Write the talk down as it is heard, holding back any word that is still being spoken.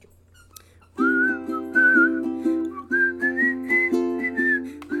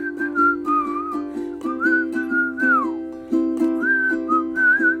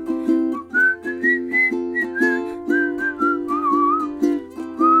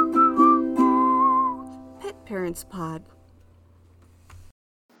Parents Pod.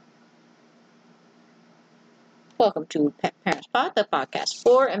 Welcome to Pet Parents Pod, the podcast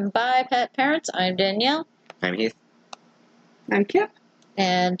for and by pet parents. I'm Danielle. I'm Heath. I'm Kip.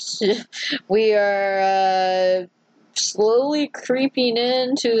 And we are slowly creeping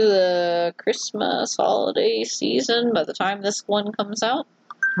into the Christmas holiday season by the time this one comes out.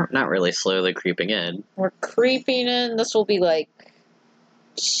 Not really slowly creeping in. We're creeping in. This will be like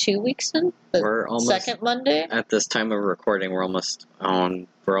 2 weeks in? We're almost second Monday? At this time of recording, we're almost upon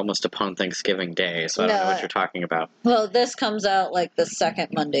Thanksgiving Day, so I don't know what you're talking about. Well, this comes out like the second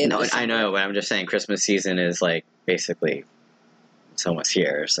Monday. No, I know, but I'm just saying Christmas season is like basically it's almost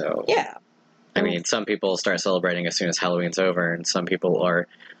here, so... Yeah. I mean, some people start celebrating as soon as Halloween's over, and some people are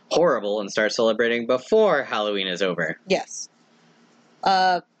horrible and start celebrating before Halloween is over. Yes.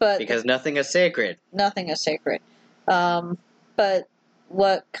 But because nothing is sacred. Nothing is sacred. But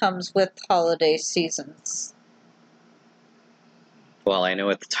what comes with holiday seasons? Well, I know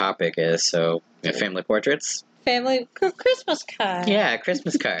what the topic is, so family portraits? Christmas cards. Yeah,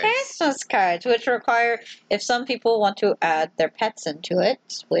 Christmas cards. Christmas cards, which require, if some people want to add their pets into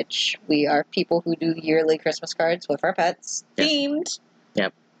it, which we are people who do yearly Christmas cards with our pets, Yep. themed.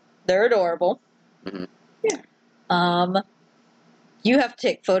 Yep. They're adorable. Mm-hmm. Yeah. You have to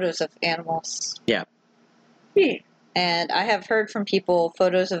take photos of animals. Yeah. Yeah. And I have heard from people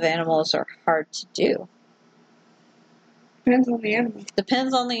photos of animals are hard to do. Depends on the animal.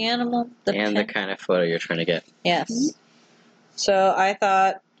 Depends on the animal. And the kind of photo you're trying to get. Yes. Mm-hmm. So I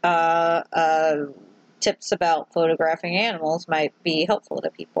thought tips about photographing animals might be helpful to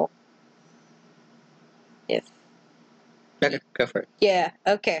people. Okay, go for it. Yeah,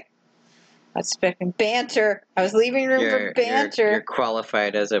 okay. I was expecting banter. I was leaving room for banter. You're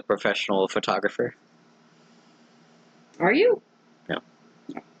qualified as a professional photographer. Are you?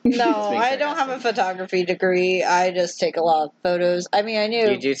 No, being I don't have a photography degree. I just take a lot of photos. I mean, I knew...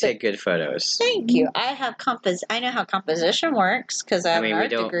 You do take good photos. Thank you. I know how composition works because I have an art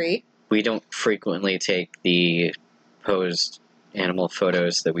degree. We don't frequently take the posed animal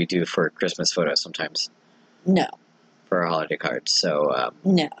photos that we do for Christmas photos sometimes. No. For our holiday cards. So,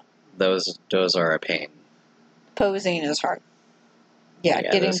 no. Those are a pain. Posing is hard. Yeah,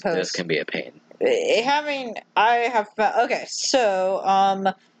 getting those, posed. Those can be a pain. Okay,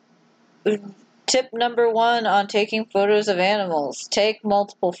 so, tip number 1 on taking photos of animals. Take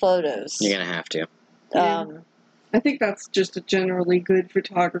multiple photos. You're going to have to. I think that's just a generally good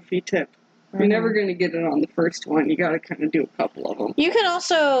photography tip. You're never going to get it on the first one. You got to kind of do a couple of them. You can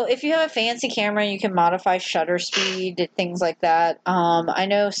also, if you have a fancy camera, you can modify shutter speed, things like that. I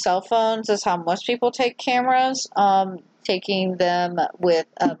know cell phones is how most people take cameras. Taking them with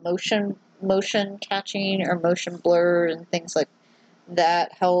motion catching or motion blur and things like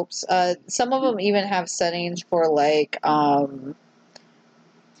that helps. Some of them even have settings for like You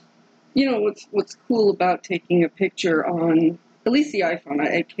know what's cool about taking a picture on at least the iPhone.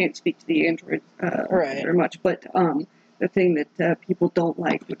 I can't speak to the Android very much, but the thing that people don't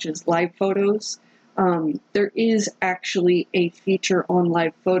like, which is live photos. There is actually a feature on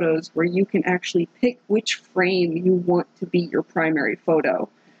live photos where you can actually pick which frame you want to be your primary photo.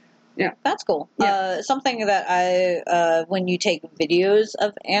 Yeah, that's cool. Yeah. Something that I when you take videos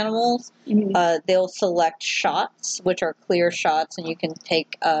of animals, they'll select shots, which are clear shots, and you can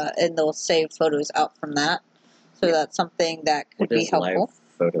take and they'll save photos out from that. So that's something that could be helpful. Live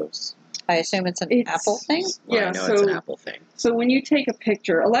photos? I assume it's an Apple thing? Well, I know it's an Apple thing. So when you take a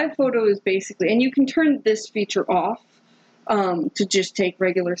picture, a live photo is basically, and you can turn this feature off to just take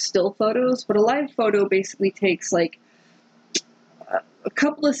regular still photos, but a live photo basically takes like a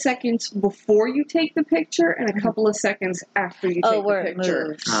couple of seconds before you take the picture and a couple of seconds after you take the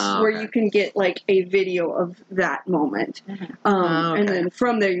picture. Where you can get like a video of that moment. And then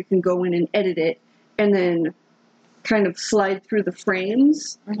from there you can go in and edit it and then kind of slide through the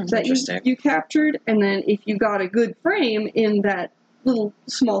frames that you captured, and then if you got a good frame in that little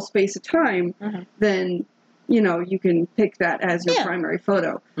small space of time, then you can pick that as your primary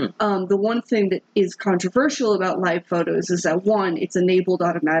photo. The one thing that is controversial about live photos is that, one, it's enabled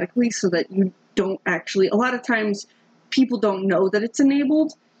automatically so that you don't actually, a lot of times people don't know that it's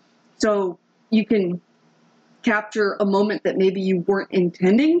enabled, so you can capture a moment that maybe you weren't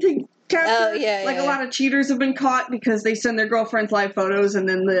intending to capture. A lot of cheaters have been caught because they send their girlfriends live photos and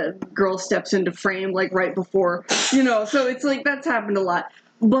then the girl steps into frame like right before, so it's like that's happened a lot.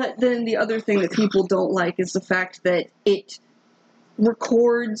 But then the other thing that people don't like is the fact that it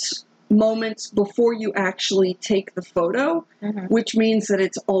records moments before you actually take the photo, which means that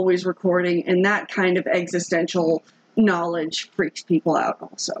it's always recording, and that kind of existential knowledge freaks people out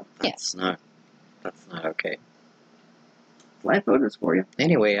also. That's not okay. live photos for you.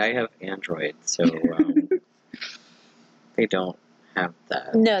 Anyway, I have Android, so they don't have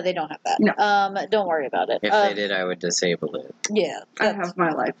that. No, they don't have that. No. Don't worry about it. If they did, I would disable it. Yeah. I have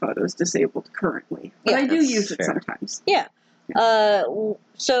my live photos disabled currently, but Yeah, I do that's use it fair. sometimes.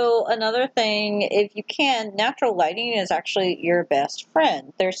 So another thing, if you can, natural lighting is actually your best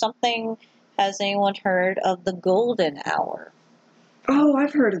friend. There's something, has anyone heard of the golden hour? Oh,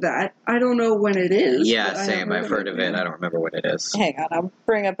 I've heard of that. I don't know when it is. Yeah, but I have same. I've heard of it. yeah. I don't remember what it is. Hang on, I'll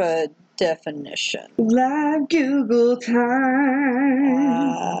bring up a definition. Live Google time.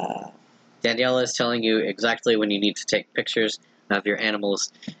 Danielle is telling you exactly when you need to take pictures of your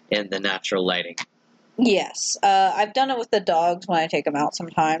animals in the natural lighting. Yes, I've done it with the dogs when I take them out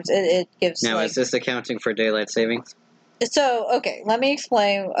sometimes. It gives Now, like, is this accounting for daylight savings? so, okay, let me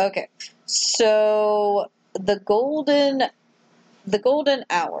explain. Okay, so the golden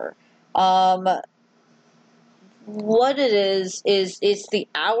hour, what it is it's the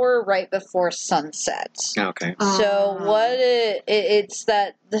hour right before sunset. Okay. So what it's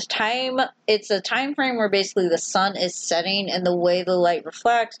that the time, it's a time frame where basically the sun is setting, and the way the light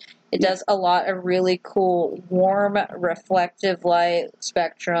reflects, it does a lot of really cool warm reflective light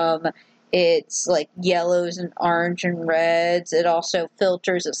spectrum. It's like yellows and orange and reds. It also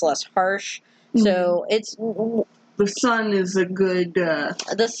filters, it's less harsh. So it's The sun is a good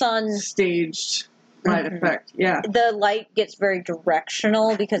the sun, staged light Mhm. effect. Yeah. the light gets very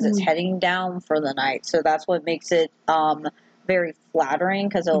directional because it's Mhm. heading down for the night. So that's what makes it very flattering,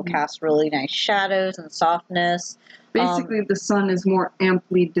 because it'll Mhm. cast really nice shadows and softness. Basically, the sun is more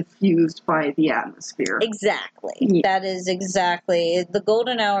amply diffused by the atmosphere. Exactly. Yeah. That is exactly. The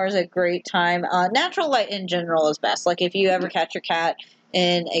golden hour is a great time. Natural light in general is best. Like if you ever catch your cat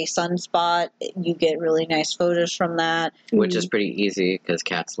in a sunspot, you get really nice photos from that. Which is pretty easy because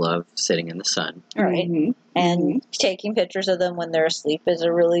cats love sitting in the sun. Right. Mhm. And taking pictures of them when they're asleep is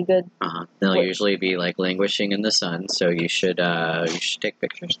a really good. They'll Which- usually be like languishing in the sun, so you should take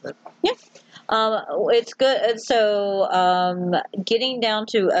pictures of them. It's good. And so, getting down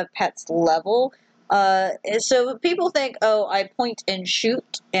to a pet's level. So people think, oh, I point and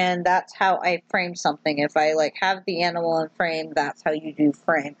shoot, and that's how I frame something. If I like have the animal in frame, that's how you do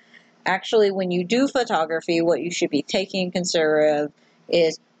frame. Actually, when you do photography, what you should be taking consider of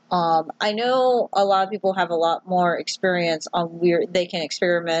is, I know a lot of people have a lot more experience on they can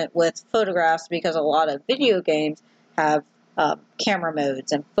experiment with photographs because a lot of video games have camera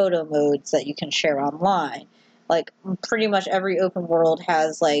modes and photo modes that you can share online. Like pretty much every open world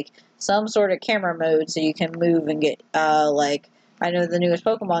has like some sort of camera mode, so you can move and get like, I know the newest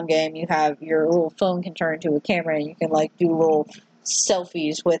Pokemon game, you have your little phone can turn into a camera, and you can like do little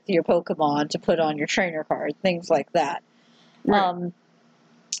selfies with your Pokemon to put on your trainer card, things like that. Right.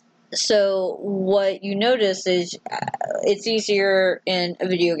 So what you notice is it's easier in a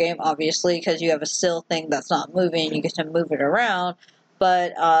video game, obviously, because you have a still thing that's not moving. You get to move it around.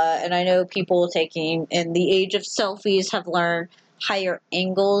 But, and I know people taking, in the age of selfies, have learned higher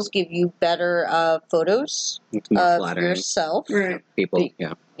angles give you better photos It's more of flattering. yourself. Right. People,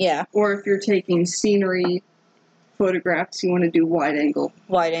 yeah. Yeah, Or if you're taking scenery photographs, you want to do wide angle.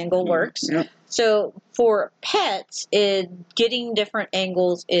 wide angle works. Yep. So for pets, getting different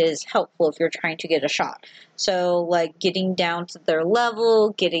angles is helpful if you're trying to get a shot. So like getting down to their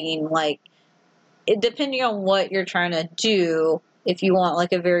level, getting like, depending on what you're trying to do, if you want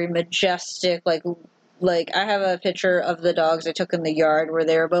like a very majestic, like I have a picture of the dogs I took in the yard where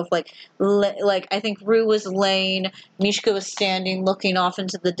they were both like I think Rue was laying, Mishka was standing looking off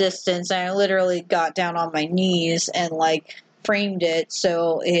into the distance, and I literally got down on my knees and like framed it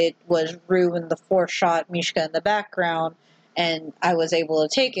so it was Rue in the foreshot, Mishka in the background, and I was able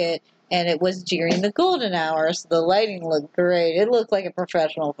to take it. And it was during the golden hour, so the lighting looked great. It looked like a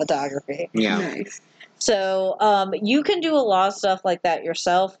professional photography. Yeah. Nice. So you can do a lot of stuff like that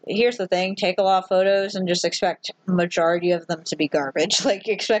yourself. Here's the thing: take a lot of photos and just expect majority of them to be garbage. Like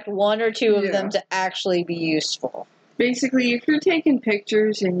expect one or two of them to actually be useful. Basically, if you're taking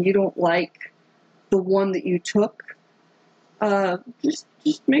pictures and you don't like the one that you took, just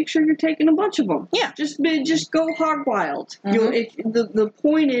make sure you're taking a bunch of them. Yeah. Just go hog wild. Mhm. You'll, if the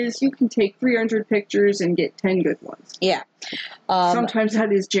point is, you can take 300 pictures and get 10 good ones. Yeah. Sometimes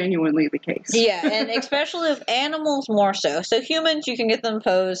that is genuinely the case. Yeah, and especially with animals more so. So humans, you can get them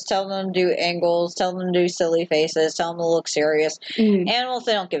posed, tell them to do angles, tell them to do silly faces, tell them to look serious. Mm. Animals,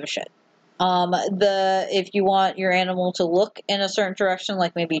 they don't give a shit. If you want your animal to look in a certain direction,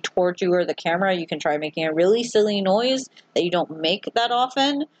 like maybe towards you or the camera, you can try making a really silly noise that you don't make that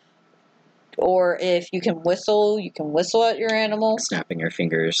often. Or if you can whistle at your animal. Snapping your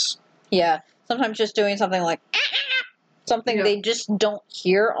fingers. Yeah, sometimes just doing something like something Yeah. they just don't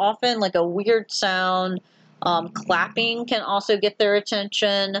hear often, like a weird sound. Clapping can also get their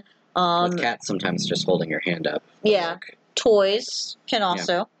attention. With cats, sometimes just holding your hand up. Yeah. Toys can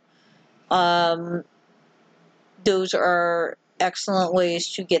also. Those are excellent ways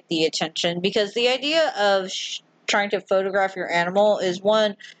to get the attention, because the idea of trying to photograph your animal is,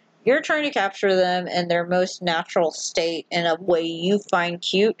 one, you're trying to capture them in their most natural state in a way you find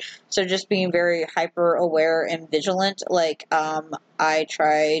cute. So just being very hyper aware and vigilant. Like, I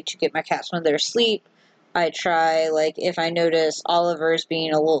try to get my cats when they're asleep. I try, like, if I notice Oliver's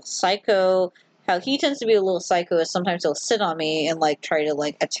being a little psycho, how he tends to be a little psycho is sometimes he'll sit on me and, like, try to,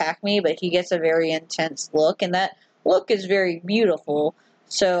 like, attack me, but he gets a very intense look, and that look is very beautiful.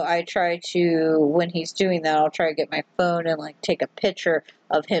 So I try to, when he's doing that, I'll try to get my phone and, like, take a picture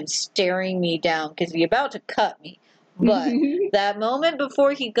of him staring me down, because he's about to cut me. But that moment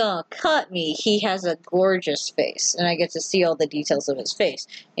before he gonna cut me, he has a gorgeous face, and I get to see all the details of his face,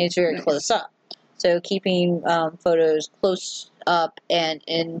 and it's very close up. So keeping photos close up and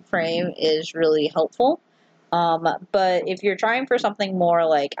in frame is really helpful. But if you're trying for something more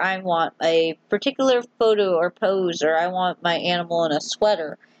like, I want a particular photo or pose, or I want my animal in a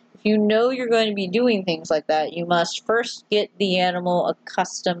sweater, if you know you're going to be doing things like that, you must first get the animal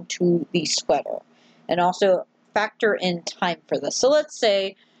accustomed to the sweater. And also factor in time for this. So let's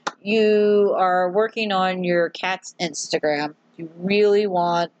say you are working on your cat's Instagram. You really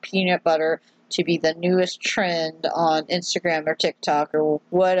want peanut butter to be the newest trend on Instagram or TikTok or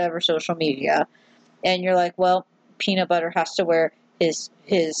whatever social media. And you're like, well, peanut butter has to wear his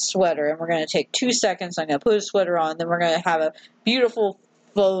sweater, and we're going to take 2 seconds, I'm going to put his sweater on, then we're going to have a beautiful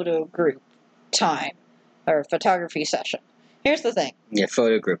photo group time, or photography session. Here's the thing. Yeah,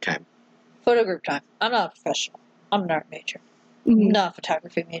 photo group time. Photo group time. I'm not a professional. I'm an art major. Mhm. Not a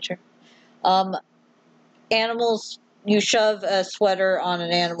photography major. Animals, you shove a sweater on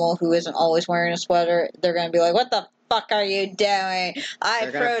an animal who isn't always wearing a sweater, they're going to be like, what the fuck are you doing? I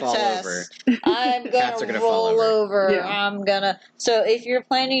They're gonna fall over. protest. I'm Cats are gonna gonna fall roll over. Yeah. So if you're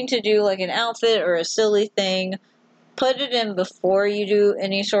planning to do like an outfit or a silly thing, put it in before you do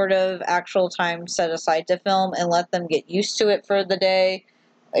any sort of actual time set aside to film, and let them get used to it for the day.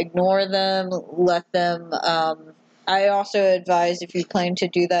 Ignore them. Let them. I also advise, if you plan to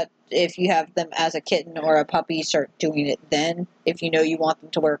do that, if you have them as a kitten or a puppy, start doing it then, if you know you want them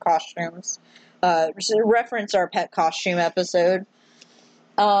to wear costumes. Reference our pet costume episode.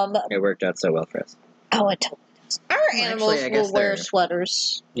 It worked out so well for us. Oh, it totally does. Our animals actually, I guess will wear they're-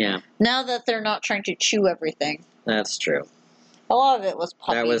 sweaters. Yeah, Now that they're not trying to chew everything. that's true. A lot of it was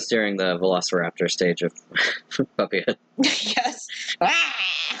puppy. That was during the Velociraptor stage of puppyhood. Yes. Ah!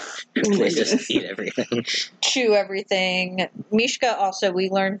 Oh my They just goodness. eat everything. Chew everything. Mishka also, we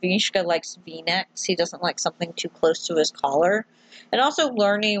learned Mishka likes V-necks. He doesn't like something too close to his collar. And also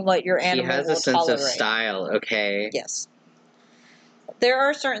learning what your He animal has will a sense tolerate. of style, okay? Yes. There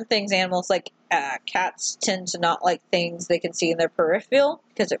are certain things animals, like cats, tend to not like things they can see in their peripheral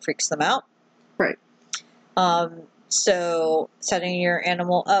because it freaks them out. Right. So setting your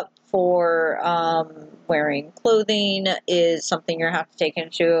animal up for wearing clothing is something you have to take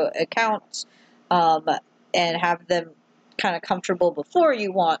into account, and have them kind of comfortable before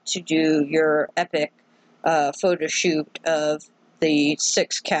you want to do your epic photo shoot of the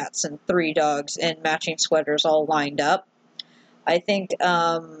 6 cats and 3 dogs in matching sweaters all lined up. I think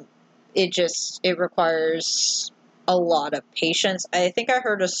it requires a lot of patience. I think I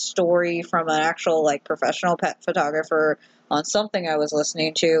heard a story from an actual like professional pet photographer on something I was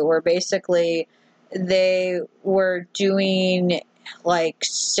listening to, where basically they were doing like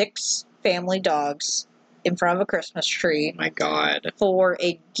 6 family dogs in front of a Christmas tree Oh my god. for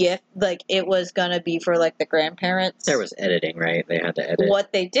a gift. Like, it was gonna be for like the grandparents. There was editing, right? They had to edit.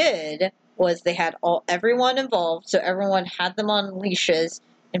 What they did was they had everyone involved, so everyone had them on leashes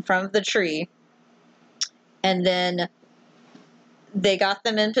in front of the tree, and then they got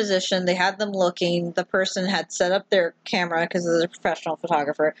them in position, they had them looking, the person had set up their camera, because it was a professional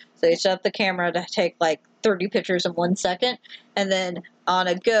photographer, so they set up the camera to take like 30 pictures in 1 second, and then on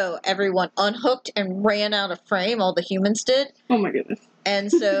a go, everyone unhooked and ran out of frame, all the humans did. Oh my goodness.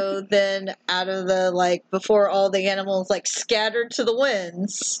 And so then out of the, like, before all the animals like scattered to the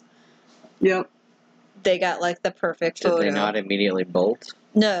winds, Yep. they got like the perfect Did photo. they not immediately bolt?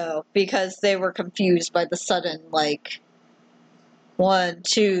 No, because they were confused by the sudden, like, 1,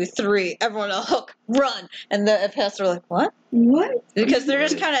 2, 3, everyone on a hook, run! And the pets were like, what? What? Because they're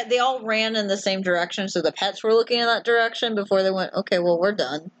just kind of, they all ran in the same direction, so the pets were looking in that direction before they went, okay, well, we're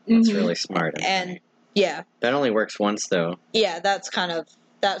done. That's Mhm. really smart. And, yeah, That only works once, though. yeah, that's kind of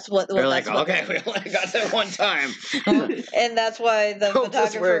That's what. They're like, that's what okay, we only got that one time. and that's why the Hope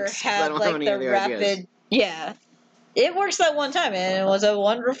this photographer works, 'cause I had don't have like any the other rapid. ideas. Yeah, it works that one time, and it was a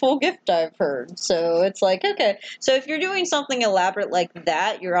wonderful gift, I've heard. So it's like, okay, so if you're doing something elaborate like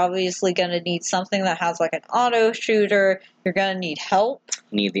that, you're obviously going to need something that has like an auto shooter. You're going to need help.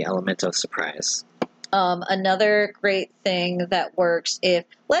 Need the element of surprise. Another great thing that works if,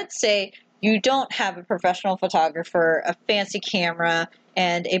 let's say, you don't have a professional photographer, a fancy camera,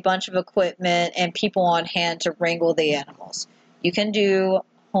 and a bunch of equipment and people on hand to wrangle the animals. You can do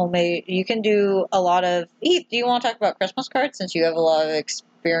homemade, you can do a lot of, Heath, do you want to talk about Christmas cards since you have a lot of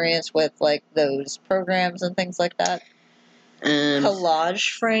experience with like those programs and things like that?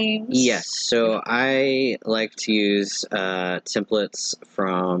 Collage frames? Yes, so I like to use templates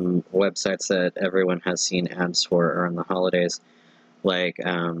from websites that everyone has seen ads for around the holidays, like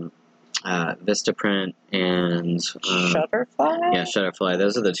Vistaprint and Shutterfly? Yeah, Shutterfly.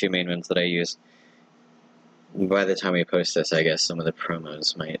 Those are the two main ones that I use. By the time we post this, I guess some of the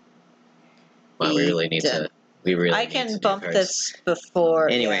promos might. Well, we really need to. We really. I need can to do bump cards. this before.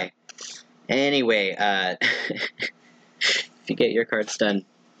 Anyway, if you get your cards done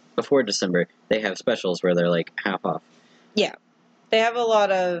before December, they have specials where they're like half off. Yeah, they have a lot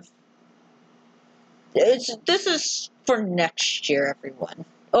of. This is for next year, everyone.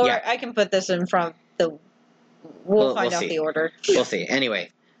 Or Yeah. I can put this in front. We'll find out see. the order. We'll see. Anyway,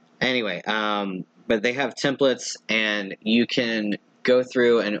 but they have templates, and you can go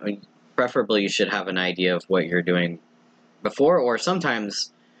through, and preferably you should have an idea of what you're doing before, or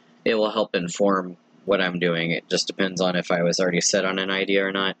sometimes it will help inform what I'm doing. It just depends on if I was already set on an idea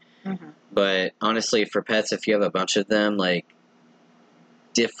or not. Mm-hmm. But honestly, for pets, if you have a bunch of them, like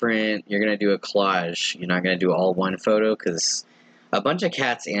different, you're going to do a collage. You're not going to do all one photo, because a bunch of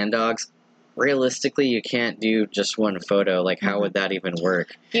cats and dogs, realistically, you can't do just one photo. Like, how would that even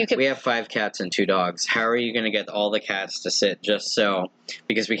work? We have 5 cats and 2 dogs. How are you going to get all the cats to sit just so?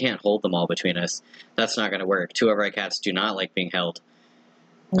 Because we can't hold them all between us. That's not going to work. 2 of our cats do not like being held.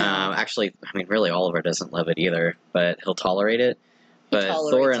 No. Actually, I mean, really, Oliver doesn't love it either, but he'll tolerate it. But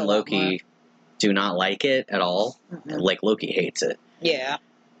Thor and Loki do not like it at all. Mm-mm. Like, Loki hates it. Yeah.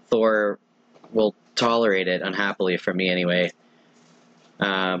 Thor will tolerate it, unhappily for me anyway.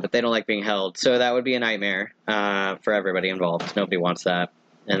 But they don't like being held, so that would be a nightmare for everybody involved. Nobody wants that.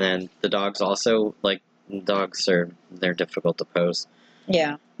 And then the dogs also, like, they're difficult to pose.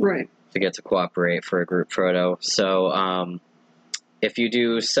 Yeah. Right. To get to cooperate for a group photo. So if you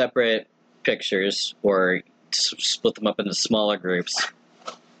do separate pictures or split them up into smaller groups,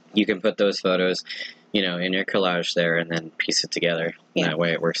 you can put those photos, in your collage there and then piece it together. Yeah. That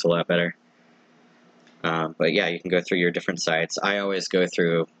way it works a lot better. But yeah, you can go through your different sites. I always go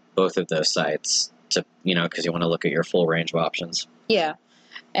through both of those sites to, because you want to look at your full range of options. Yeah.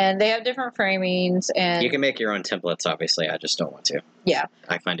 And they have different framings, and You can make your own templates, obviously. I just don't want to. Yeah.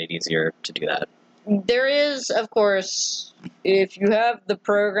 I find it easier to do that. There is, of course, if you have the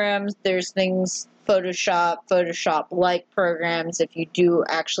programs, there's things, Photoshop-like programs. If you do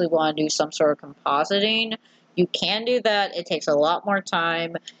actually want to do some sort of compositing, you can do that. It takes a lot more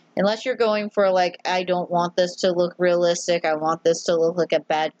time. Unless you're going for, like, I don't want this to look realistic, I want this to look like a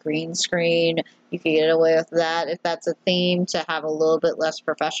bad green screen, you can get away with that if that's a theme to have a little bit less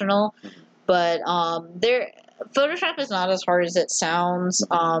professional. But Photoshop is not as hard as it sounds.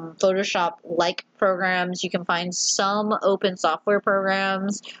 Photoshop-like programs, you can find some open software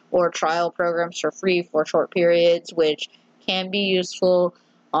programs or trial programs for free for short periods, which can be useful.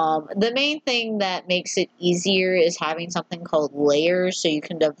 The main thing that makes it easier is having something called layers, so you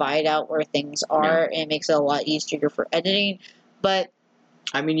can divide out where things are, and it makes it a lot easier for editing. But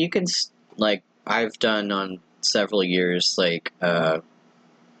I mean, you can, like, I've done on several years, like,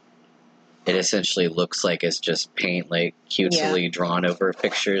 it essentially looks like it's just paint, like, cutesily drawn over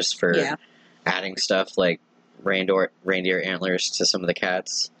pictures for adding stuff, like reindeer antlers to some of the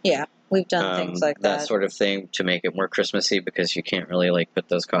cats. Yeah, we've done things like that. That sort of thing to make it more Christmassy, because you can't really, like, put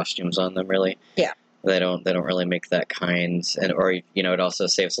those costumes on them, really. Yeah. They don't really make that kind, or it also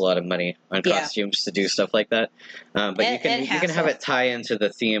saves a lot of money on costumes to do stuff like that. But you can have it tie into the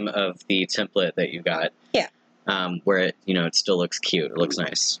theme of the template that you got. Yeah. Where it still looks cute. It looks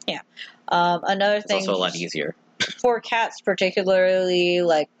nice. Yeah. Another thing. It's also a lot easier. For cats, particularly,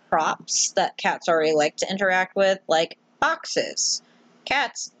 like props that cats already like to interact with, like boxes.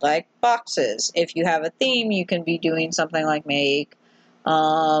 Cats like boxes. If you have a theme, you can be doing something like make,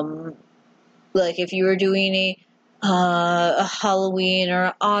 like if you were doing a Halloween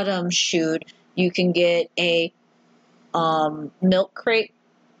or autumn shoot, you can get a milk crate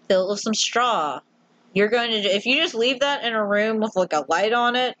filled with some straw You're going to, if you just leave that in a room with like a light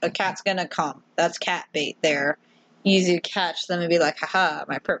on it, a cat's going to come. That's cat bait there. Easy to catch them and be like, haha,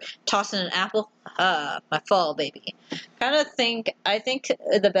 my tossing an apple, haha, my fall baby. I think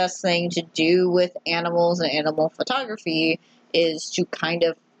the best thing to do with animals and animal photography is to kind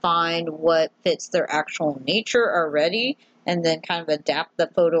of find what fits their actual nature already and then kind of adapt the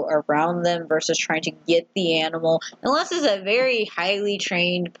photo around them versus trying to get the animal, unless it's a very highly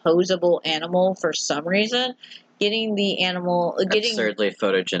trained posable animal for some reason, getting the animal, Absurdly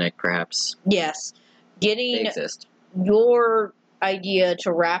photogenic, perhaps. Yes. They Getting exist. your idea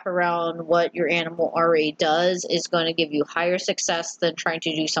to wrap around what your animal already does is going to give you higher success than trying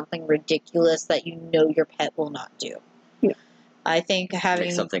to do something ridiculous that you know your pet will not do. Yeah. I think having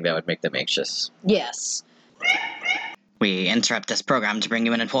Like something that would make them anxious. Yes. We interrupt this program to bring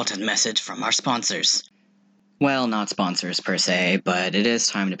you an important message from our sponsors. Well, not sponsors per se, but it is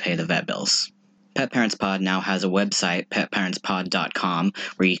time to pay the vet bills. Pet Parents Pod now has a website, petparentspod.com,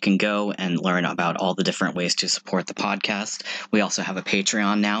 where you can go and learn about all the different ways to support the podcast. We also have a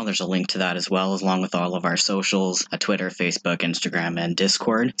Patreon now. There's a link to that as well, along with all of our socials, Twitter, Facebook, Instagram, and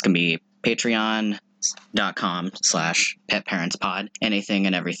Discord. It's going to be patreon.com/petparentspod. Anything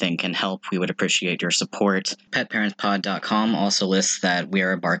and everything can help. We would appreciate your support. Petparentspod.com also lists that we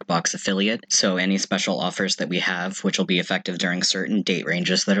are a BarkBox affiliate, so any special offers that we have, which will be effective during certain date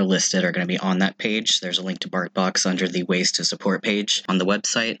ranges that are listed, are going to be on that page. There's a link to BarkBox under the Ways to Support page on the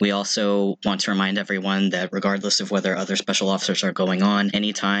website. We also want to remind everyone that regardless of whether other special offers are going on,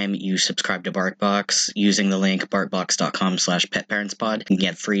 anytime you subscribe to BarkBox using the link barkbox.com/petparentspod, you can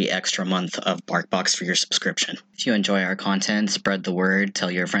get free extra month of BarkBox for your subscription. If you enjoy our content, spread the word,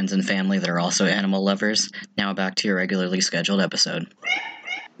 tell your friends and family that are also animal lovers. Now back to your regularly scheduled episode.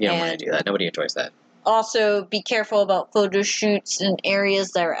 You don't want And- to do that. Nobody enjoys that. Also, be careful about photo shoots in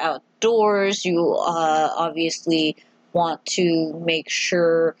areas that are outdoors. You obviously want to make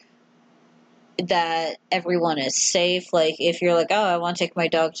sure that everyone is safe. Like, if you're like, oh, I want to take my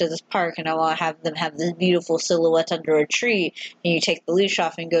dog to this park and I want to have them have this beautiful silhouette under a tree, and you take the leash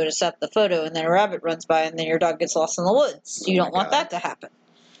off and go to set the photo, and then a rabbit runs by, and then your dog gets lost in the woods. You Oh my don't want God. that to happen.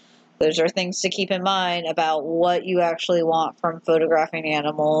 Those are things to keep in mind about what you actually want from photographing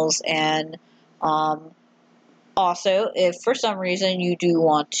animals. And also, if for some reason you do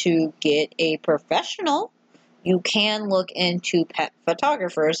want to get a professional, you can look into pet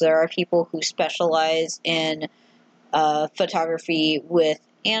photographers. There are people who specialize in photography with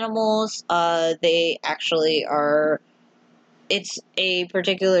animals. They actually are, it's a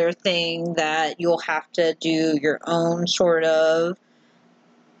particular thing that you'll have to do your own sort of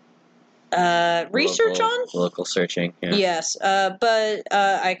research on. Local searching. Yeah. Yes, but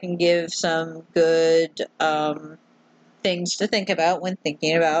I can give some good things to think about when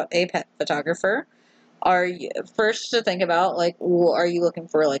thinking about a pet photographer. Are you first to think about, like, are you looking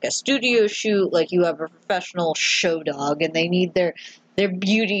for like a studio shoot, like you have a professional show dog and they need their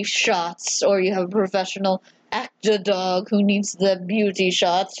beauty shots, or you have a professional actor dog who needs the beauty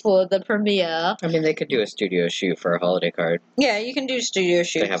shots for the premiere? I mean, they could do a studio shoot for a holiday card. Yeah, you can do studio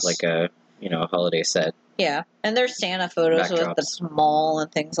shoots. They have like a holiday set. Yeah, and there's Santa photos with the Backdrops. mall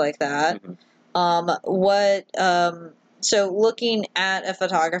and things like that. Mhm. So looking at a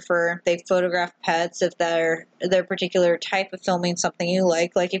photographer, they photograph pets if their particular type of filming something you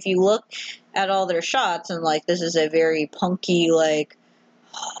like. Like, if you look at all their shots and like, this is a very punky, like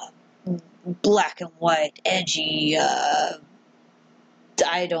black and white, edgy, I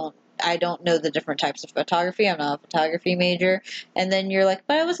don't know the different types of photography. I'm not a photography major. And then you're like,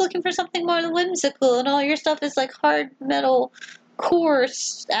 but I was looking for something more whimsical, and all your stuff is like hard metal,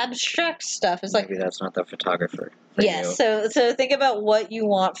 coarse, abstract stuff. It's like, Maybe that's not the photographer. For yes. you. So think about what you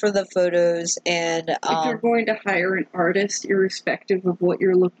want for the photos, and If you're going to hire an artist, irrespective of what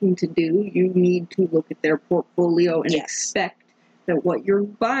you're looking to do, you need to look at their portfolio and Yes. expect that what you're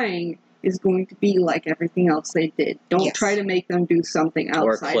buying is going to be like everything else they did. Don't Yes. try to make them do something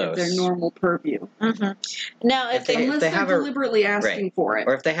Or outside of their close. normal purview. Now, if If they- they, Unless they they're have a- deliberately asking for it.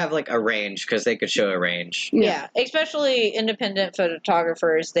 Or if they have like a range, because they could show a range. yeah, especially independent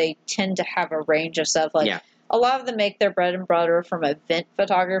photographers, they tend to have a range of stuff. Like, Yeah. a lot of them make their bread and butter from event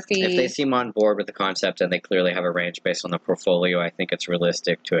photography. If they seem on board with the concept and they clearly have a range based on the portfolio, I think it's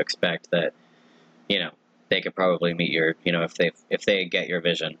realistic to expect that, they could probably meet your, if they get your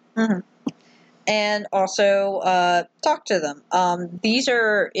vision. And also talk to them. These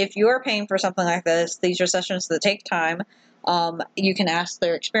are, if you are paying for something like this, these are sessions that take time. You can ask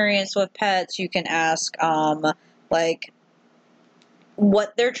their experience with pets. You can ask,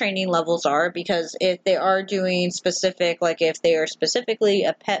 what their training levels are, because if they are doing specific, like if they are specifically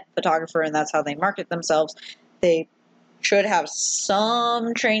a pet photographer and that's how they market themselves, they should have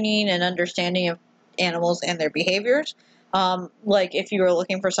some training and understanding of animals and their behaviors. Like if you were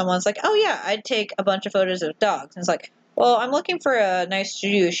looking for someone, it's like, oh yeah, I'd take a bunch of photos of dogs. And it's like, well, I'm looking for a nice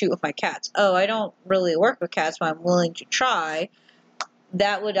studio shoot with my cats. Oh, I don't really work with cats, but I'm willing to try.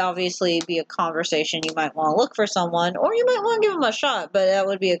 That would obviously be a conversation you might want to look for someone, or you might want to give them a shot, but that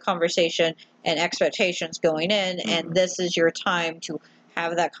would be a conversation and expectations going in, and this is your time to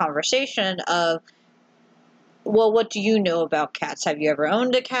have that conversation of, well, what do you know about cats? Have you ever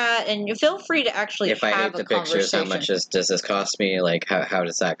owned a cat? And you feel free to actually If I have hate a the pictures, how much does this cost me? Like, how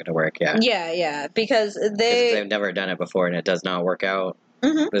is that going to work? Yeah. Yeah, because Because if they... they've never done it before and it does not work out,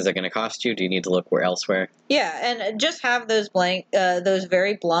 is it going to cost you? Do you need to look elsewhere? Yeah, and just have those those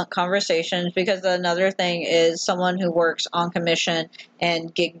very blunt conversations, because another thing is someone who works on commission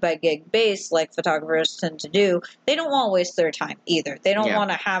and gig by gig base, like photographers tend to do, they don't want to waste their time either. They don't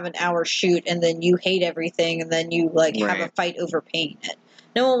want to have an hour shoot and then you hate everything and then you have a fight over paying it.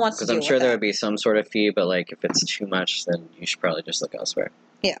 No one wants to deal with that. Because I'm sure there would be some sort of fee, but like if it's too much, then you should probably just look elsewhere.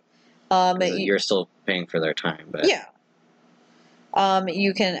 Yeah. You're still paying for their time, but yeah.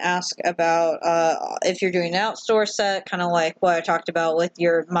 You can ask about if you're doing an outdoor set, kind of like what I talked about with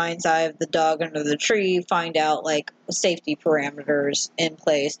your mind's eye of the dog under the tree, find out like safety parameters in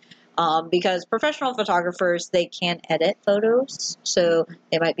place. Because professional photographers, they can edit photos, so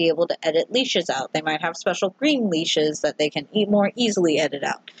they might be able to edit leashes out. They might have special green leashes that they can more easily edit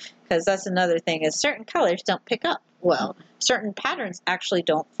out. Because that's another thing, is certain colors don't pick up well. Certain patterns actually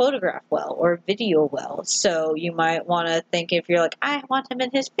don't photograph well or video well. So you might want to think, if you're like, I want him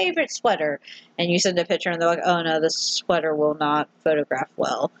in his favorite sweater, and you send a picture and they're like, oh no, this sweater will not photograph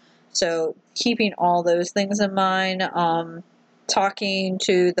well. So keeping all those things in mind, talking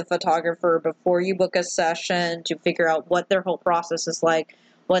to the photographer before you book a session to figure out what their whole process is like,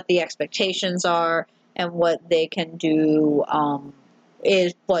 what the expectations are, and what they can do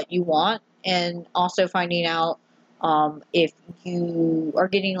is what you want, and also finding out if you are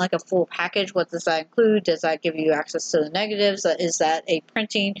getting like a full package, what does that include? Does that give you access to the negatives? Is that a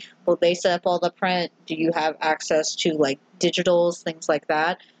printing? Will they set up all the print? Do you have access to like digitals, things like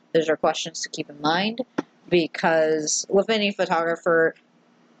that? Those are questions to keep in mind, because with any photographer,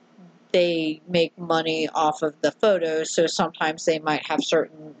 they make money off of the photos, so sometimes they might have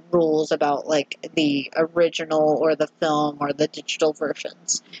certain rules about like the original or the film or the digital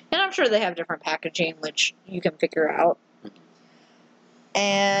versions. And I'm sure they have different packaging, which you can figure out.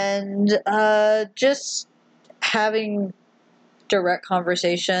 And just having direct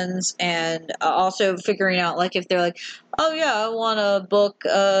conversations, and also figuring out like if they're like, oh yeah, I want to book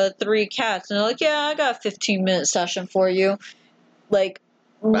 3 cats, and they're like, yeah, I got a 15-minute session for you. Like,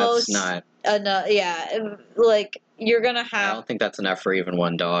 that's not enough. Yeah, like you're gonna have. I don't think that's enough for even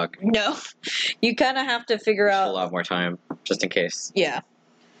one dog. No, you kind of have to figure out a lot more time, just in case. Yeah.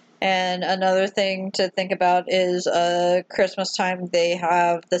 And another thing to think about is Christmas time, they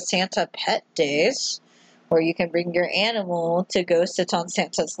have the Santa Pet Days, where you can bring your animal to go sit on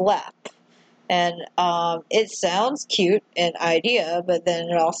Santa's lap. And it sounds cute, an idea, but then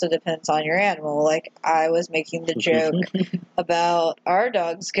it also depends on your animal. Like, I was making the joke about our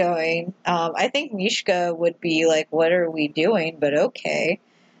dogs going. I think Mishka would be like, what are we doing? But okay.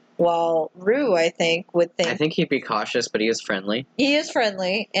 While Rue, I think, would think... I think he'd be cautious, but he is friendly. He is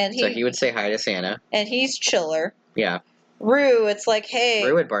friendly, and so he would say hi to Santa. And he's chiller. Yeah. Rue, it's like, hey...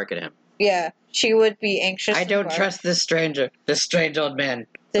 Rue would bark at him. Yeah, she would be anxious. I don't trust this stranger. This strange old man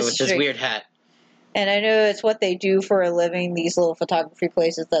with this weird hat. And I know it's what they do for a living, these little photography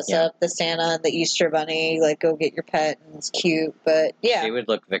places that set up the Santa and the Easter Bunny, like, go get your pet, and it's cute, but yeah. She would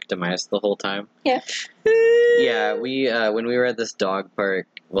look victimized the whole time. Yeah. Yeah, we, when we were at this dog park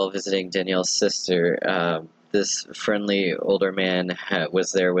while visiting Danielle's sister, this friendly older man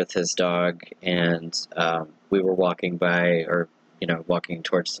was there with his dog, and we were walking by, or, walking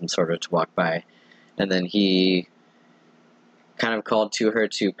towards them sort of to walk by, and then he kind of called to her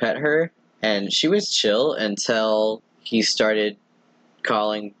to pet her. And she was chill until he started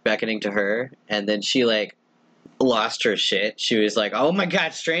beckoning to her, and then she, like, lost her shit. She was like, oh my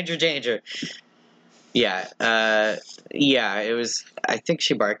god, stranger danger. Yeah, it was, I think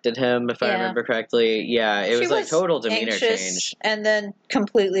she barked at him, if I remember correctly. Yeah, it was like total demeanor change. And then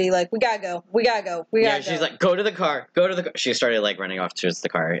completely like, we gotta go. Yeah, she's like, go to the car. She started, like, running off towards the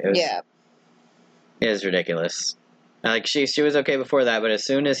car. It was ridiculous. Like, she was okay before that, but as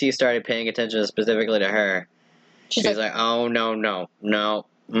soon as he started paying attention specifically to her, she was like, oh, no,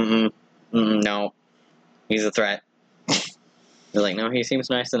 he's a threat. They're like, no, he seems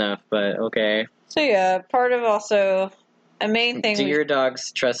nice enough, but okay. So yeah, part of also a main thing. Do your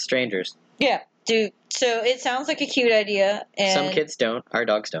dogs trust strangers? Yeah. So it sounds like a cute idea, and Some kids don't. Our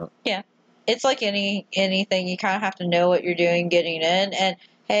dogs don't. it's like anything. You kind of have to know what you're doing getting in, and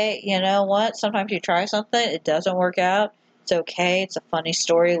hey, you know what? Sometimes you try something, it doesn't work out. It's okay. It's a funny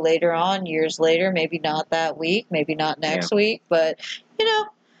story later on, years later. Maybe not that week, maybe not next week, but you know,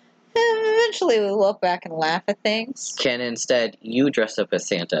 eventually we'll look back and laugh at things. Can instead you dress up as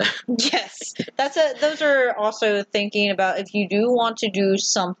Santa? Yes, those are also thinking about if you do want to do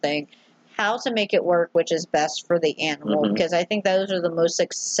something, how to make it work, which is best for the animal. Mhm. Because I think those are the most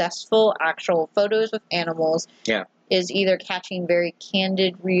successful actual photos with animals. Yeah. Is either catching very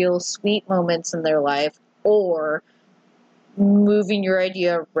candid, real, sweet moments in their life, or moving your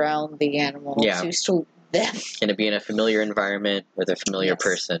idea around the animal Yeah. to suit them. Can it be in a familiar environment with a familiar Yes.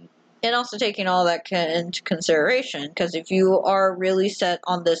 person? And also taking all that into consideration, because if you are really set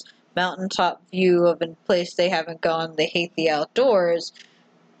on this mountaintop view of a place they haven't gone, they hate the outdoors,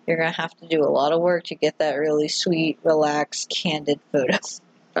 you're going to have to do a lot of work to get that really sweet, relaxed, candid photo.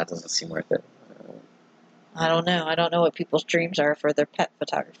 That doesn't seem worth it. I don't know. I don't know what people's dreams are for their pet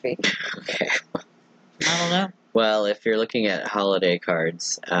photography. Okay. I don't know. Well, if you're looking at holiday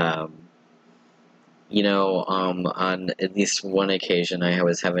cards, on at least one occasion I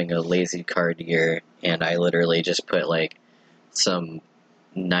was having a lazy card year, and I literally just put, like, some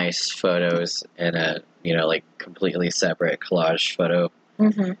nice photos in a, completely separate collage photo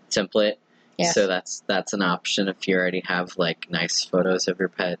Mm-hmm. template. Yes. So that's an option if you already have, like, nice photos of your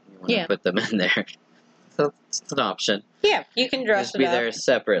pet. You want to put them in there. So it's an option. Yeah, you can dress Just it be up. there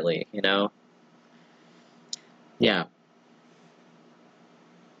separately, Yeah. Yeah.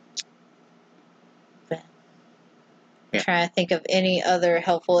 Trying to think of any other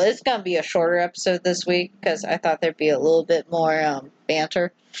helpful. It's going to be a shorter episode this week because I thought there'd be a little bit more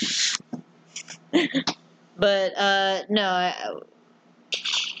banter. But no.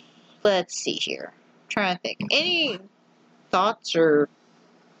 Let's see here. Trying to think. Any thoughts or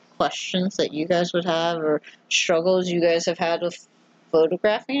questions that you guys would have, or struggles you guys have had with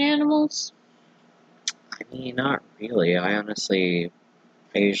photographing animals? I mean, not really. I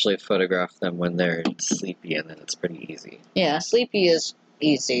usually photograph them when they're sleepy, and then it's pretty easy. Yeah, sleepy is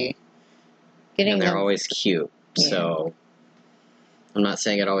easy. Getting And they're them. always cute, Yeah. so I'm not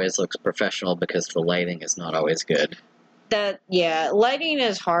saying it always looks professional because the lighting is not always good. Lighting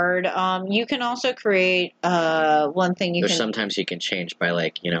is hard. You can also create one thing you There's can. sometimes you can change by,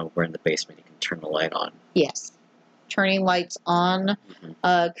 like, we're in the basement, you can turn the light on. Yes, turning lights on.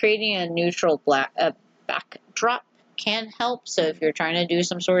 Mhm. Creating a neutral black backdrop can help. So if you're trying to do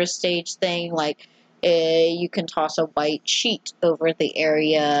some sort of stage thing, like you can toss a white sheet over the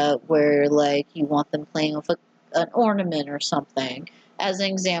area where, like, you want them playing with an ornament or something. As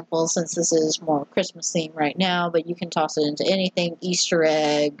an example, since this is more Christmas theme right now, but you can toss it into anything: Easter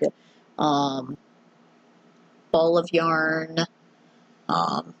egg, ball of yarn,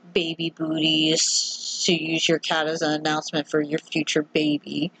 baby booties, to use your cat as an announcement for your future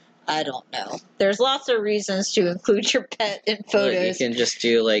baby. I don't know. There's lots of reasons to include your pet in Well, photos. you can just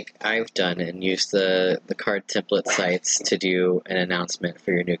do like I've done and use the card template sites to do an announcement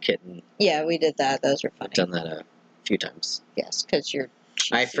for your new kitten. Yeah, we did that. Those were funny. I've done that a few times. Yes, because you're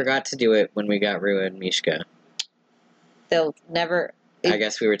cheesy. I forgot to do it when we got Rue and Mishka. They'll never... I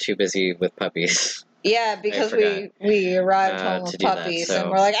guess we were too busy with puppies. Yeah, because we arrived home with to do that, puppies, so-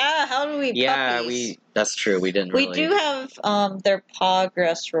 and we're like, how do we puppies? That's true. We didn't We really... do have their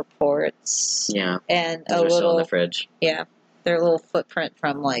progress reports. Yeah. And Those a are still in little... the fridge. Yeah. Their little footprint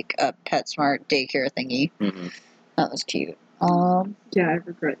from, like, a PetSmart daycare thingy. Mm-hmm. That was cute. Yeah, I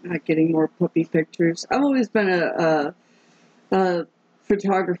regret not getting more puppy pictures. I've always been a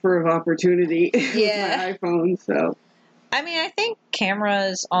photographer of opportunity Yeah. with my iPhone, so... I mean, I think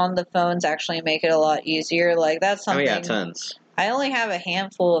cameras on the phones actually make it a lot easier. Like, that's something... Oh, yeah, tons. I only have a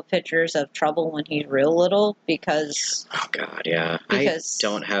handful of pictures of Trouble when he's real little, because... Oh, God, yeah. Because... I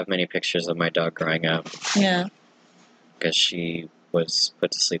don't have many pictures of my dog growing up. Yeah. Because she was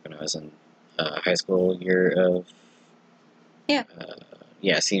put to sleep when I was in high school year of... Yeah.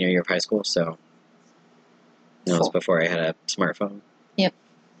 Senior year of high school, so... It was before I had a smartphone. Yep.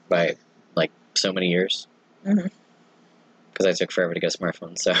 By, like, so many years. Mm-hmm. Because I took forever to get a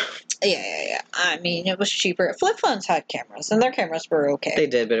smartphone, so... Yeah. I mean, it was cheaper. Flip phones had cameras, and their cameras were okay. They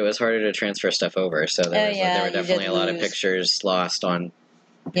did, but it was harder to transfer stuff over, so there were you definitely did a lot of lose. pictures lost on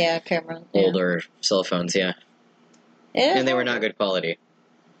Yeah, camera. Yeah. older cell phones, yeah. And they were not good quality.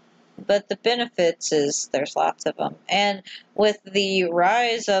 But the benefits is there's lots of them. And with the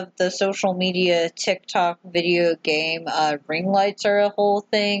rise of the social media TikTok video game, ring lights are a whole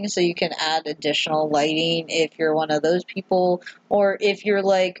thing. So you can add additional lighting if you're one of those people, or if you're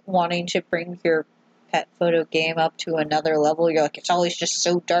like wanting to bring your pet photo game up to another level. You're like, it's always just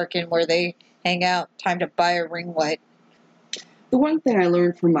so dark in where they hang out. Time to buy a ring light. The one thing I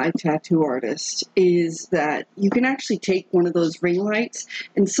learned from my tattoo artist is that you can actually take one of those ring lights,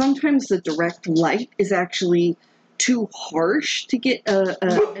 and sometimes the direct light is actually too harsh to get an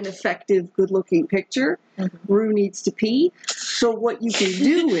effective, good-looking picture. Mm-hmm. Rue needs to pee. So what you can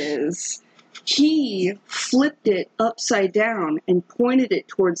do is he flipped it upside down and pointed it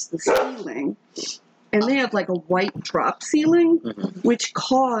towards the ceiling. And they have like a white drop ceiling, which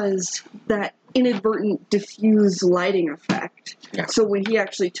caused that inadvertent diffuse lighting effect. Yeah. So when he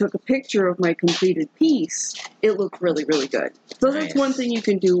actually took a picture of my completed piece, it looked really, really good. So that's Nice. one thing you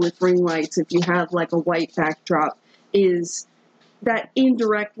can do with ring lights if you have like a white backdrop, is that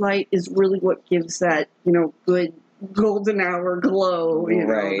indirect light is really what gives that, good golden hour glow,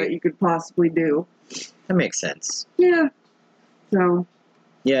 Right. that you could possibly do. That makes sense. Yeah. So,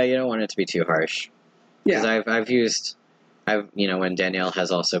 Yeah, you don't want it to be too harsh. Because yeah. when Danielle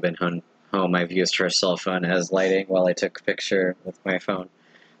has also been home, I've used her cell phone as lighting while I took a picture with my phone.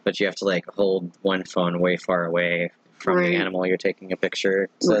 But you have to like hold one phone way far away from Right. the animal you're taking a picture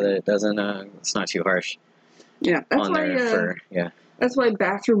so Right. that it doesn't, it's not too harsh Yeah. That's on their why, fur. Yeah. that's why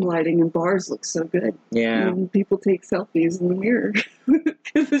bathroom lighting in bars looks so good. Yeah. When people take selfies in the mirror.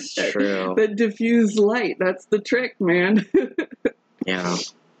 'Cause it's True. that diffused light. That's the trick, man. Yeah.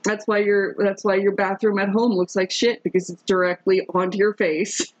 That's why your bathroom at home looks like shit, because it's directly onto your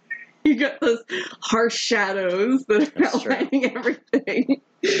face. You got those harsh shadows that are That's true. outlining everything.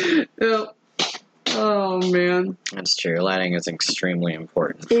 Yep. Oh man, That's true. Lighting is extremely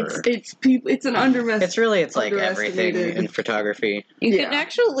important for... it's an It's like everything underestimated. in photography. You Yeah. can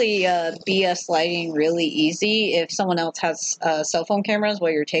actually BS lighting really easy. If someone else has cell phone cameras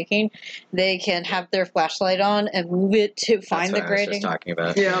while you're taking, they can have their flashlight on and move it to find That's the what I was just grading. talking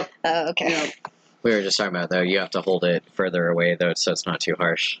about. Yeah. Okay. Yeah. We were just talking about, though, you have to hold it further away, though, so it's not too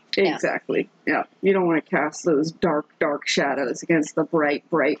harsh. Yeah. Exactly. Yeah. You don't want to cast those dark shadows against the bright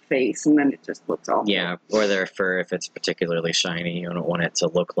face, and then it just looks awful. Yeah, or their fur, if it's particularly shiny, you don't want it to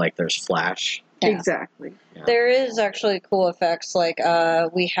look like there's flash. Yeah. Exactly. Yeah. There is actually cool effects. Like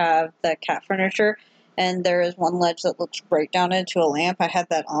we have the cat furniture, and there is one ledge that looks right down into a lamp. I had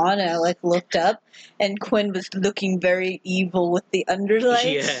that on, and I looked up, and Quinn was looking very evil with the underlights.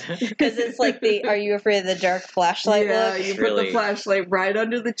 Yeah. Because it's like are you afraid of the dark flashlight Yeah, look? you put really- the flashlight right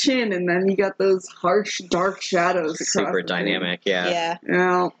under the chin, and then you got those harsh, dark shadows. across Super the thing. dynamic, yeah. Yeah.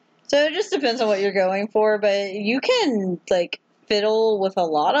 Yeah. So it just depends on what you're going for, but you can fiddle with a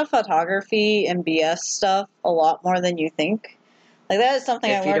lot of photography and BS stuff a lot more than you think. Like that is something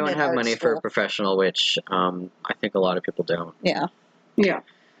I If you learned don't in have art money for school. a professional, which I think a lot of people don't. Yeah. Yeah.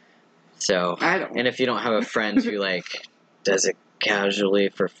 So, I don't. and if you don't have a friend who does it casually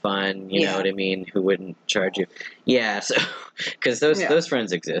for fun, you know Yeah. what I mean, who wouldn't charge you. Yeah, so because those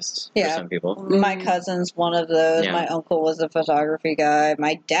friends exist Yeah. for some people. My Mhm. cousin's one of those. Yeah. My uncle was a photography guy.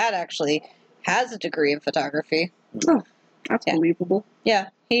 My dad actually has a degree in photography. That's Yeah. believable. Yeah.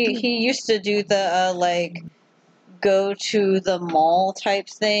 He used to do the go to the mall type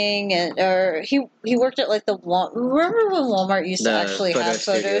thing, or he worked at the remember when Walmart used to The actually photo have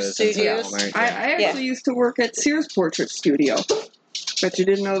photo studios and studios? Walmart, I yeah. actually used to work at Sears Portrait Studio. Bet you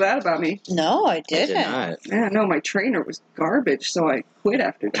didn't know that about me. No, I I didn't. did not. Yeah, no, my trainer was garbage, so I quit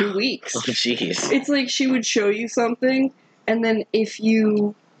after 2 weeks. Oh, jeez. It's like she would show you something, and then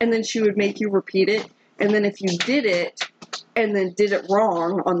she would make you repeat it, and then if you did it, and then did it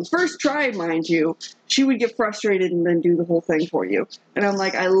wrong on the first try, mind you, she would get frustrated and then do the whole thing for you. And I'm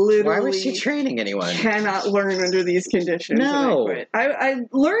like, I literally Why was she training anyone? cannot learn under these conditions. No. And I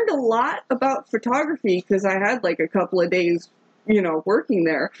learned a lot about photography because I had a couple of days, working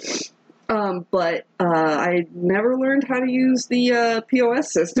there. But I never learned how to use the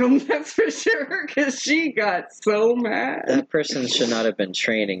POS system, that's for sure, because she got so mad. That person should not have been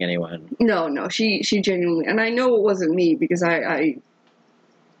training anyone. No, she genuinely, and I know it wasn't me because I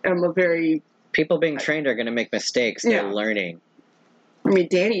am a very, People being trained are going to make mistakes. They're Yeah. learning. I mean,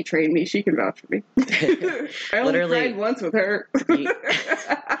 Danny trained me, she can vouch for me. I only Literally- cried once with her.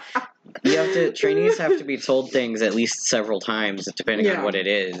 Trainees have to be told things at least several times, depending Yeah. on what it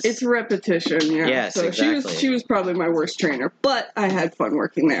is. It's repetition, yeah. Yes, so exactly. she was probably my worst trainer, but I had fun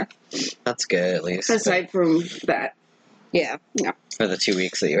working there. That's good, at least. Aside from that, Yeah. for the 2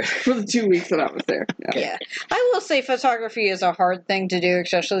 weeks that you were. For the 2 weeks that I was there. Yeah. Yeah. I will say photography is a hard thing to do,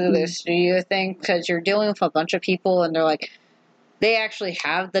 especially the studio thing, because you're dealing with a bunch of people and they're like, they actually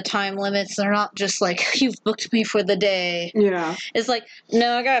have the time limits. They're not just like, you've booked me for the day. Yeah. It's like,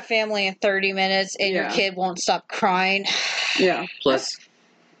 no, I got a family in 30 minutes and your Yeah. kid won't stop crying. Yeah. Plus,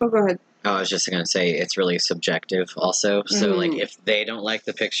 Oh, go ahead. I was just going to say it's really subjective also. So, like, Mhm. if they don't like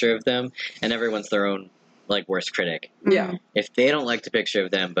the picture of them, and everyone's their own, like, worst critic. Yeah. If they don't like the picture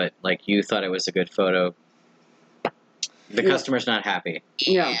of them, but, like, you thought it was a good photo, the Yeah. customer's not happy.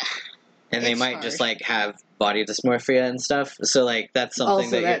 Yeah. And they It's might hard. just, like, have body dysmorphia and stuff. So, like, that's something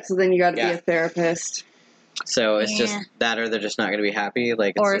Also that so then you got to Yeah. be a therapist. So, it's just Yeah. that, or they're just not going to be happy.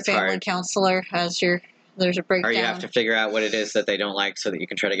 Like, Or a it's family hard. counselor has there's a breakdown. Or you have to figure out what it is that they don't like so that you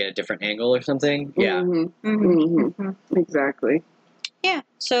can try to get a different angle or something. Yeah. Mm-hmm. Mhm. Mhm. Exactly. Yeah.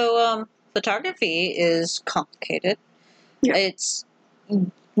 So, photography is complicated. Yeah. It's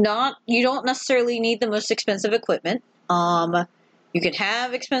not, you don't necessarily need the most expensive equipment. You can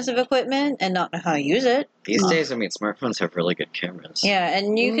have expensive equipment and not know how to use it. These days, I mean, smartphones have really good cameras. Yeah,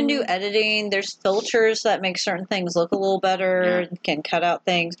 and you can do editing. There's filters that make certain things look a little better, can cut out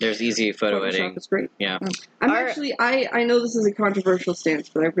things. There's easy photo Photoshop editing. is great. Yeah. I'm Our- actually, I know this is a controversial stance,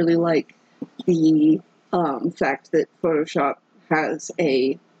 but I really like the fact that Photoshop has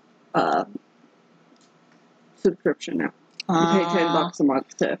a subscription now. You pay $10 a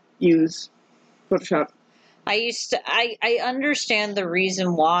month to use Photoshop. I understand the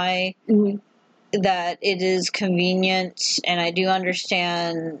reason why Mm-hmm. that it is convenient, and I do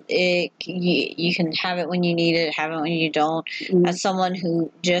understand it. You can have it when you need it, have it when you don't. As someone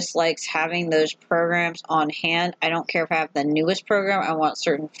who just likes having those programs on hand, I don't care if I have the newest program. I want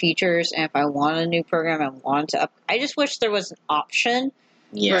certain features, and if I want a new program, I want to up. I just wish there was an option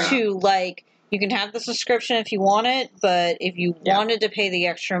Yeah. to, like, you can have the subscription if you want it, but if you wanted to pay the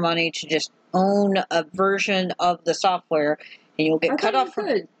extra money to just own a version of the software, and you'll get cut off from.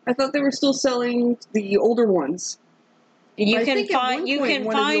 I thought they were still selling the older ones. You I can think at find one you point can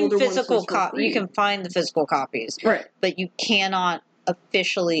one of the find older ones physical was for free. You can find the physical copies, Right. but you cannot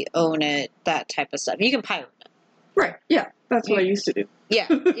officially own it. That type of stuff. You can pirate it. Right. Yeah. That's what I used to do. Yeah.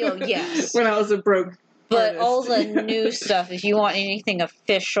 Yes. When I was a broke. But artist. all the new stuff, if you want anything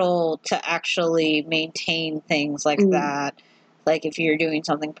official to actually maintain things like that, like if you're doing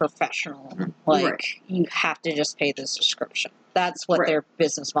something professional, like you have to just pay the subscription. That's what their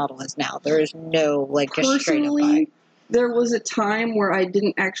business model is now. There is no like just straight up buy. Personally, there was a time where I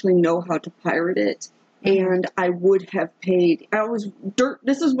didn't actually know how to pirate it, and I would have paid.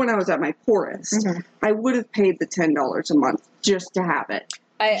 This is when I was at my poorest. I would have paid the $10 a month just to have it.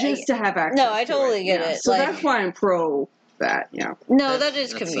 To have access. No, I to totally it. get Yeah. it. So like, that's why I'm pro that. Yeah. No, that is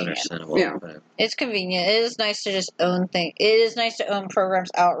That's convenient. understandable. Yeah. But It's convenient. It is nice to just own things. It is nice to own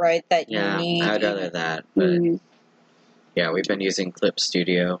programs outright that you yeah, need. I'd rather that. But yeah, we've been using Clip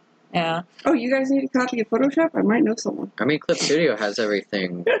Studio. Yeah. Oh, you guys need a copy of Photoshop? I might know someone. I mean, Clip Studio has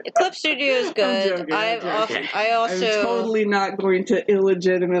everything. Clip Studio is good. joking, I also I'm totally not going to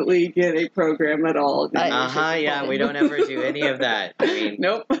illegitimately get a program at all. Yeah, we don't ever do any of that. I mean,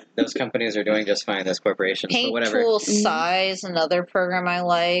 Nope. those companies are doing just fine, those corporations, but Paint whatever. Tool Size, another program I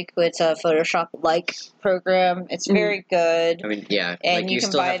like. It's a Photoshop-like program. It's very good. I mean, yeah. And like, you can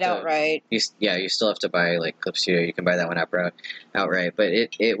still buy have it outright. You still have to buy, like, Clip Studio. You can buy that one outright. But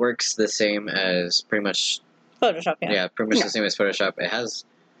it works the same as pretty much... Photoshop, pretty much the same as Photoshop. It has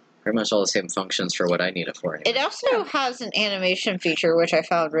pretty much all the same functions for what I need it for. Anyway. It also has an animation feature, which I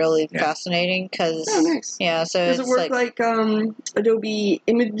found really fascinating because... Oh, nice. Yeah, so Does it's it work like Adobe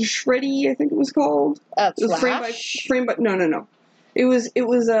Image Ready, I think it was called? It was Flash? frame by no. It was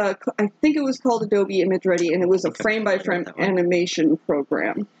I think it was called Adobe Image Ready, and it was a frame by frame animation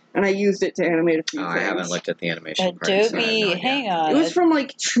program. And I used it to animate a few things. I haven't looked at the animation part. Adobe, hang on. It was from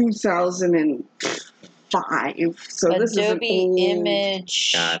like 2005. So this is an Adobe old...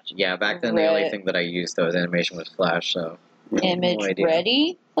 Image Yeah, back then the only thing that I used though was animation was Flash, so Image no idea.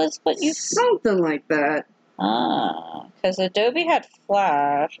 Ready was what you... Something like that. Because Adobe had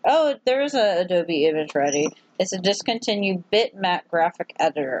Flash. Oh, there is a Adobe Image Ready. It's a discontinued bitmap graphic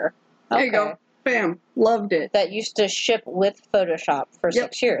editor. There you go. Bam. Loved it. That used to ship with Photoshop for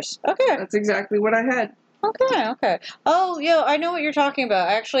 6 years. Okay. That's exactly what I had. Okay. Oh, yeah, I know what you're talking about.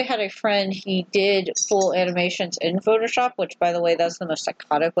 I actually had a friend, he did full animations in Photoshop, which, by the way, that's the most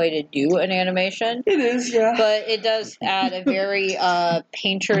psychotic way to do an animation. It is, yeah. But it does add a very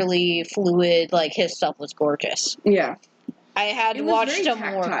painterly, fluid, like, his stuff was gorgeous. Yeah. I had It was watched very him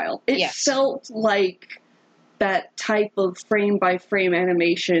more. tactile. It felt like that type of frame by frame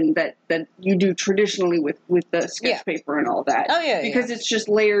animation that you do traditionally with the sketch paper and all that. Oh yeah, Because it's just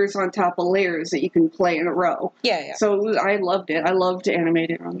layers on top of layers that you can play in a row. yeah. So I loved it. I loved to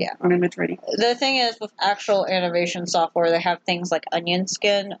animate it on Image Ready. The thing is, with actual animation software, they have things like Onion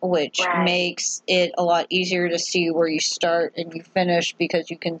Skin, which makes it a lot easier to see where you start and you finish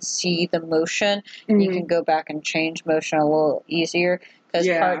because you can see the motion. Mm-hmm. You can go back and change motion a little easier. Because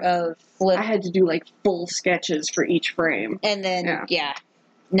part of Flip, I had to do like full sketches for each frame. And then,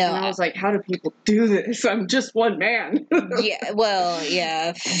 no. And I was like, how do people do this? I'm just one man.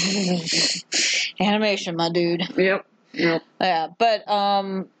 Animation, my dude. Yep. Yeah, but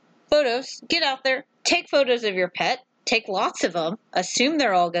photos, get out there, take photos of your pet, take lots of them, assume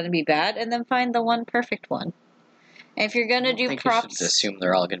they're all going to be bad, and then find the one perfect one. And if you're going to do props, you should assume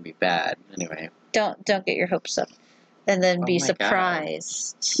they're all going to be bad anyway. Don't get your hopes up. And then be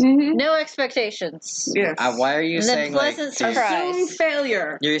surprised. Mm-hmm. No expectations. Yes. Why are you And saying then pleasant surprise. Assume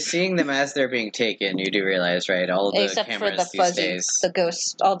failure. You're seeing them as they're being taken. You do realize, right? All of the Except for cameras the these fuzzy, days. the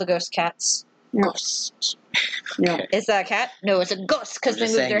ghost, all the ghost cats. Yeah. Ghost. Yeah. Is that a cat? No, it's a ghost because they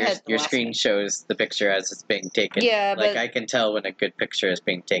move their head. Your screen shows the picture as it's being taken. Yeah, like but I can tell when a good picture is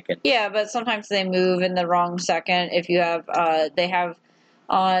being taken. yeah, but sometimes they move in the wrong second. If you have, they have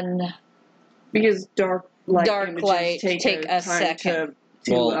on because dark light take a second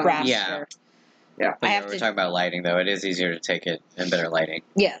to raster. Yeah. Yeah. But we're talking about lighting, though. It is easier to take it in better lighting.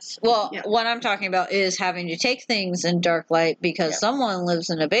 Yes. Well, what I'm talking about is having to take things in dark light because someone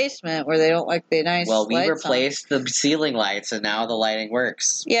lives in a basement where they don't like the nice Well, we lights replaced the ceiling lights, and now the lighting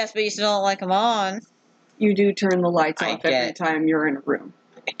works. Yes, but you still don't like them on. You do turn the lights off every time you're in a room.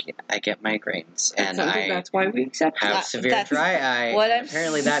 I get migraines, and that's why we accept have severe dry eye.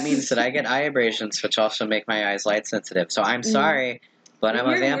 Apparently, that means that I get eye abrasions, which also make my eyes light sensitive. So I'm sorry, but I'm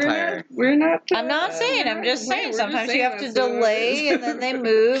a vampire. We're not. I'm not saying. I'm just saying. Sometimes you have to delay, and then they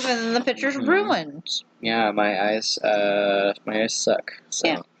move, and then the picture's ruined. Yeah, my eyes suck. So.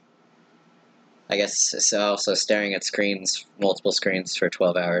 Yeah. I guess also staring at multiple screens for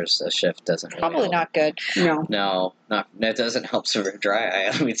 12 hours a shift doesn't really probably help. not good. No, it doesn't help severe dry eye.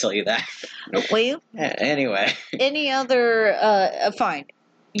 Let me tell you that. Will you? Anyway. Any other? Fine.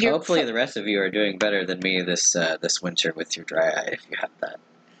 Hopefully, the rest of you are doing better than me this winter with your dry eye. If you have that,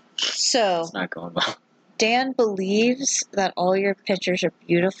 so it's not going well. Dan believes that all your pictures are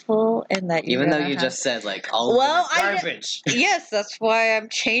beautiful and that even though you just said all of them is garbage. Yes, that's why I'm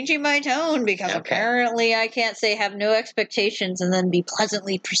changing my tone because apparently I can't say have no expectations and then be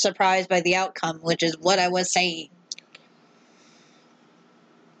pleasantly surprised by the outcome, which is what I was saying.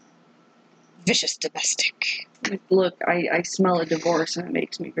 Vicious domestic. Look, I smell a divorce and it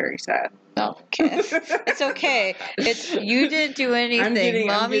makes me very sad. Okay. It's okay. You didn't do anything.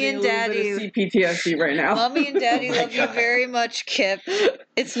 Mommy and Daddy. A bit of CPTSD right now. Mommy and Daddy love you very much, Kip.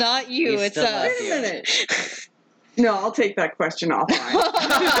 It's not you. It's us. Wait a minute. No, I'll take that question offline.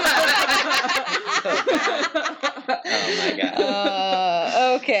 Oh my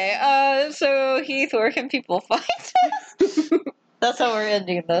god. Okay. So Heath, where can people find us? That's how we're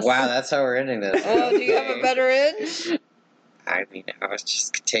ending this. Wow, that's how we're ending this. Oh, do you have a better end? I mean, I was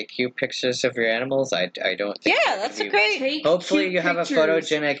just take cute pictures of your animals. I don't think that's a great. Hopefully, you have a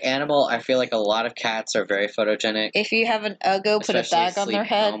photogenic animal. I feel like a lot of cats are very photogenic. If you have an Uggo, put a bag on their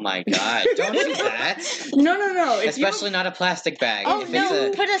head. Oh my god! Don't do that. No. Especially not a plastic bag. Oh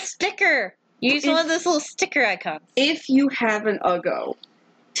no! Put a sticker. Use one of those little sticker icons. If you have an Uggo,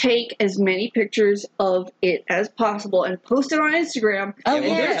 take as many pictures of it as possible and post it on Instagram. It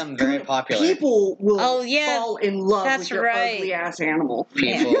will become very popular. People will fall in love with your ugly ass animal.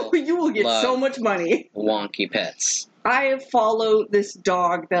 People you will get so much money. Wonky pets. I follow this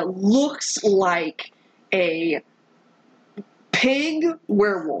dog that looks like a pig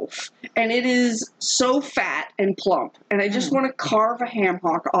werewolf, and it is so fat and plump, and I just want to carve a ham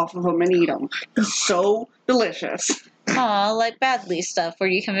hock off of him and eat him. So delicious. Aw, like Badly stuff, where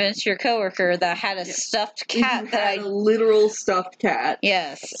you convinced your coworker that had a stuffed cat a literal stuffed cat.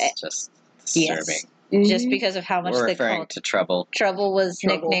 Yes. It's just disturbing. Yes. Just because of how much We're they referring called. to Trouble. Trouble was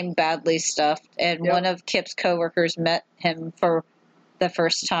nicknamed Badly Stuffed, and one of Kip's coworkers met him for the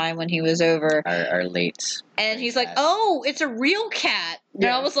first time when he was over. Our late. And he's like, "Oh, it's a real cat." And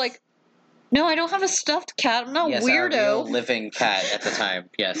I was like, "No, I don't have a stuffed cat. I'm not a weirdo." Our real living cat at the time.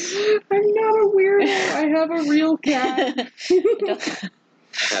 Yes. I'm not a weirdo. I have a real cat.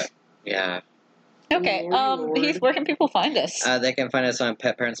 Yeah. Okay. Heath, where can people find us? They can find us on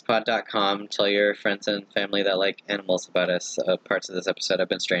petparentspod.com. Tell your friends and family that like animals about us. Parts of this episode have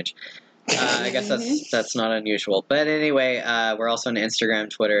been strange. I guess that's not unusual. But anyway, we're also on Instagram,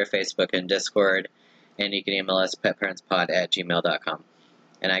 Twitter, Facebook, and Discord. and you can email us petparentspod@gmail.com.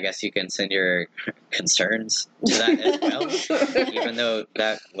 And I guess you can send your concerns to that as well, even though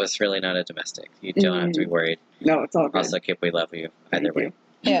that was really not a domestic. You don't have to be worried. No, it's all good. Also, Kip, we love you either Thank way. you.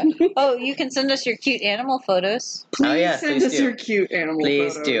 Yeah. Oh, you can send us your cute animal photos. Please Oh, yeah, send please us do. your cute animal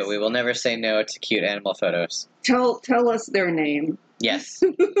Please photos. do. We will never say no to cute animal photos. Tell us their name. Yes.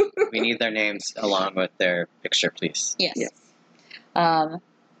 We need their names along with their picture, please. Yes. Yes.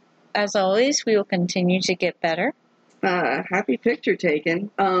 As always, we will continue to get better. Happy picture taken.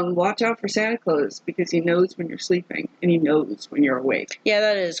 Watch out for Santa Claus because he knows when you're sleeping and he knows when you're awake. Yeah,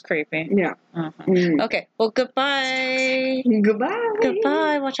 that is creepy. Yeah. Mm. Okay. Well, goodbye. Goodbye.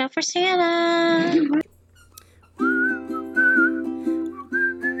 Goodbye. Watch out for Santa. Goodbye.